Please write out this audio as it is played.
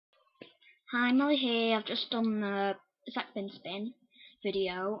Hi, Molly here. I've just done the Zack Bin Spin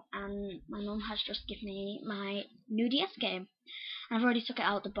video, and my mum has just given me my new DS game. I've already took it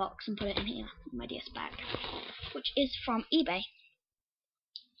out of the box and put it in here, in my DS bag, which is from eBay.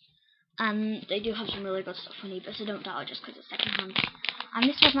 And they do have some really good stuff on eBay, so don't doubt it just because it's second hand. And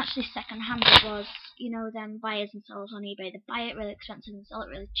this wasn't actually second hand, it was, them buyers and sellers on eBay. They buy it really expensive and sell it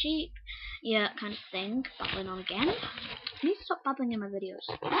really cheap. Yeah, kind of thing. Babbling on again. I need to stop babbling in my videos.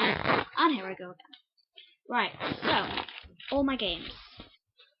 And here I go again. Right, so, all my games.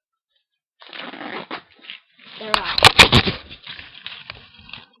 There are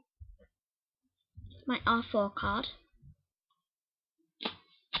my R4 card,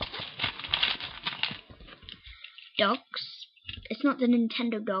 Dogs. It's not the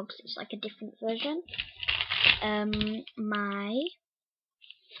Nintendo Dogs, it's like a different version. My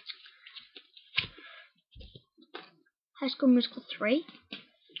High School Musical 3.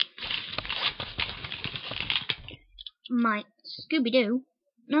 My Scooby-Doo.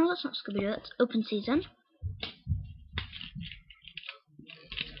 No, that's not Scooby-Doo, that's Open Season.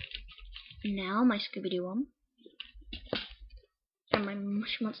 Now my Scooby-Doo one. And my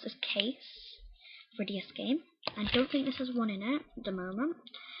Mush Monsters case for DS game. I don't think this has one in it at the moment.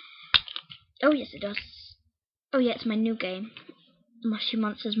 Oh yes it does. Oh yeah, it's my new game. Mushy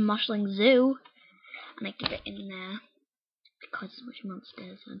Monsters Moshling Zoo. And I give it in there because it's Mushy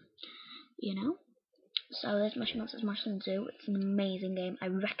Monsters and So there's Mushy Monsters Moshling Zoo. It's an amazing game. I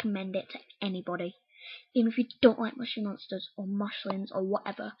recommend it to anybody. Even if you don't like Mushy Monsters or Moshlings or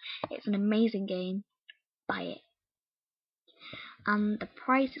whatever, it's an amazing game. Buy it. And the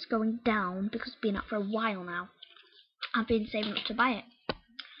price is going down because it's been up for a while now. I've been saving up to buy it.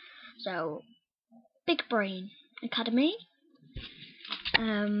 So, Big Brain Academy.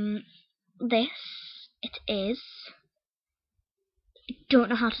 This, it is. I don't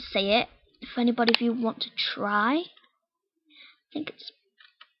know how to say it. If anybody of you want to try, I think it's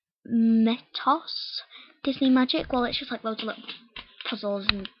Metos Disney Magic. Well, it's just like loads of little puzzles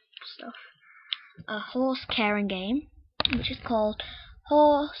and stuff. A horse caring game, which is called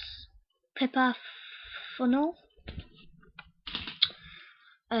Horse Pippa Funnel.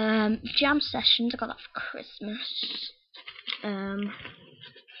 Jam Sessions, I got that for Christmas.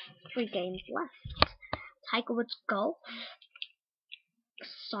 3 games left. Tiger Woods Golf,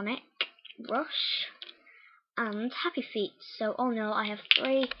 Sonic Rush, and Happy Feet. So all in all, I have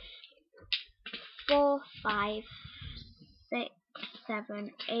 3, 4, 5, 6,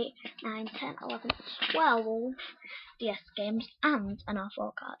 7, 8, 9, 10, 11, 12 DS games and an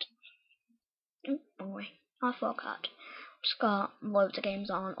R4 card. Oh boy, R4 card. Just got loads of games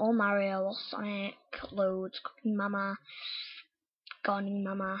on, all Mario, all Sonic, loads, Cooking Mama, Gardening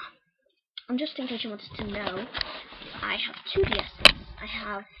Mama. And just in case you wanted to know, I have 2 DSs. I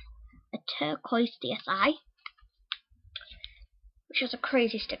have a turquoise DSi, which has a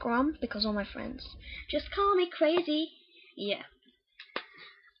crazy sticker on, because all my friends just call me crazy. Yeah.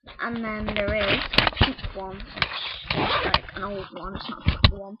 And then there is a pink one, which is like an old one, it's not a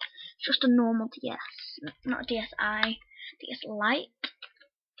proper one. It's just a normal DS, not a DSi, DS Lite.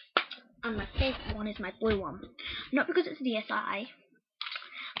 And my favourite one is my blue one. Not because it's a DSi,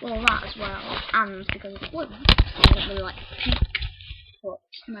 well that as well, and because it's blue. I don't really like pink, but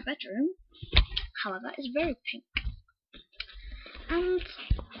my bedroom, however, is very pink. And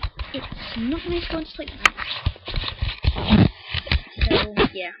it's not nice going to sleep now. So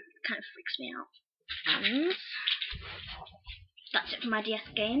yeah, kind of freaks me out. And that's it for my DS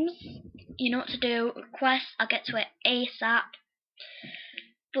games. You know what to do, request, I'll get to it ASAP.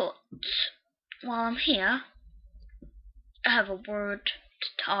 But while I'm here, I have a word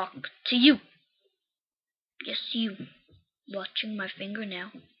to talk to you. Yes, you. Watching my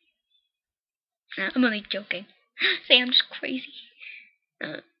fingernail. I'm only joking. Say I'm just crazy.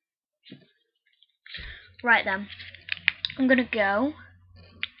 Right then. I'm gonna go.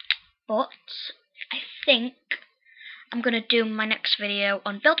 But I think I'm gonna do my next video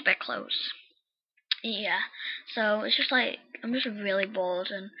on Build-A-Bear clothes. Yeah. So it's just like I'm just really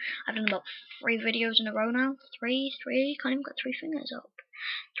bored, and I've done about 3 videos in a row now. 3, can't even get 3 fingers up.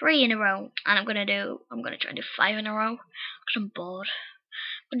 3 in a row, and I'm gonna try and do 5 in a row because I'm bored.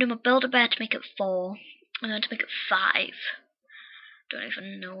 I'm gonna do my Build-A-Bear to make it 4, and then to make it 5. Don't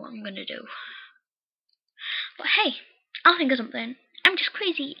even know what I'm gonna do. But hey, I'll think of something. I'm just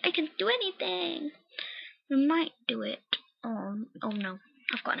crazy. I can do anything. We might do it. Oh no,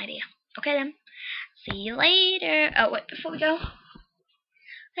 I've got an idea. Okay then. See you later. Oh wait, before we go,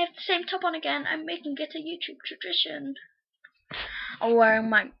 I have the same top on again. I'm making it a YouTube tradition. I'm wearing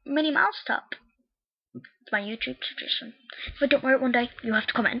my Minnie Mouse top. It's my YouTube tradition. If I don't wear it one day, you have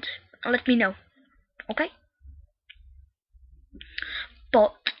to comment. let me know, okay?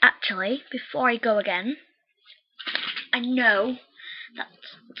 But actually, before I go again, I know that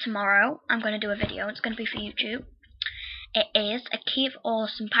tomorrow I'm going to do a video. It's going to be for YouTube. It is a Key of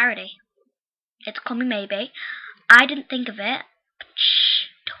Awesome parody. It's coming maybe. I didn't think of it. But shh,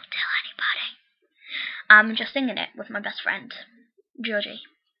 don't tell anybody. I'm just singing it with my best friend, Georgie.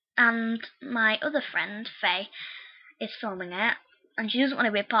 And my other friend, Faye, is filming it. And she doesn't want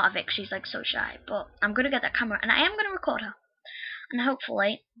to be a part of it because she's like so shy. But I'm going to get that camera and I am going to record her. And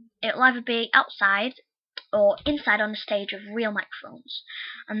hopefully it'll either be outside or inside on a stage with real microphones.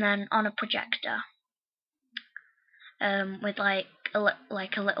 And then on a projector. With like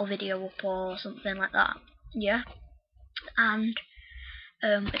a little video up or something like that. Yeah. And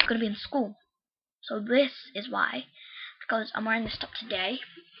it's going to be in school. So this is why. Because I'm wearing this top today.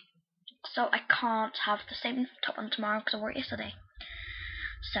 So I can't have the same top on tomorrow because I wore it yesterday.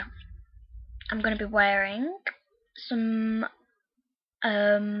 So I'm going to be wearing some what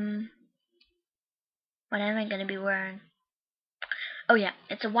am I going to be wearing? Oh yeah,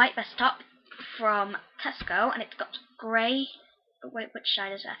 it's a white vest top from Tesco, and it's got grey. Wait, which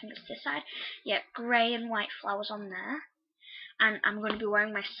side is it? I think it's this side. Yeah, grey and white flowers on there. And I'm going to be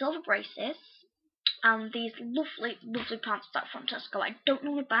wearing my silver braces and these lovely, lovely pants that are from Tesco. I don't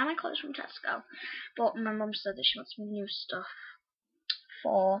normally buy my clothes from Tesco, but my mum said that she wants some new stuff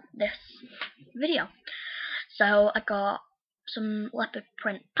for this video. So I got some leopard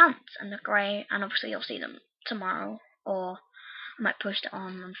print pants, and they're grey, and obviously you'll see them tomorrow, or I might post it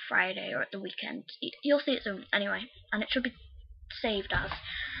on Friday or at the weekend. You'll see it soon anyway, and it should be saved as,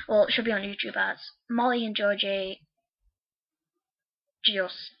 well, it should be on YouTube as Molly and Georgie.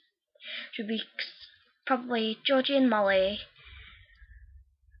 Just should be probably Georgie and Molly.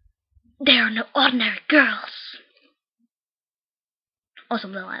 They are no ordinary girls, or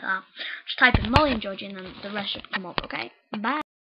something like that. Just type in Molly and Georgie, and then the rest should come up. Okay, bye.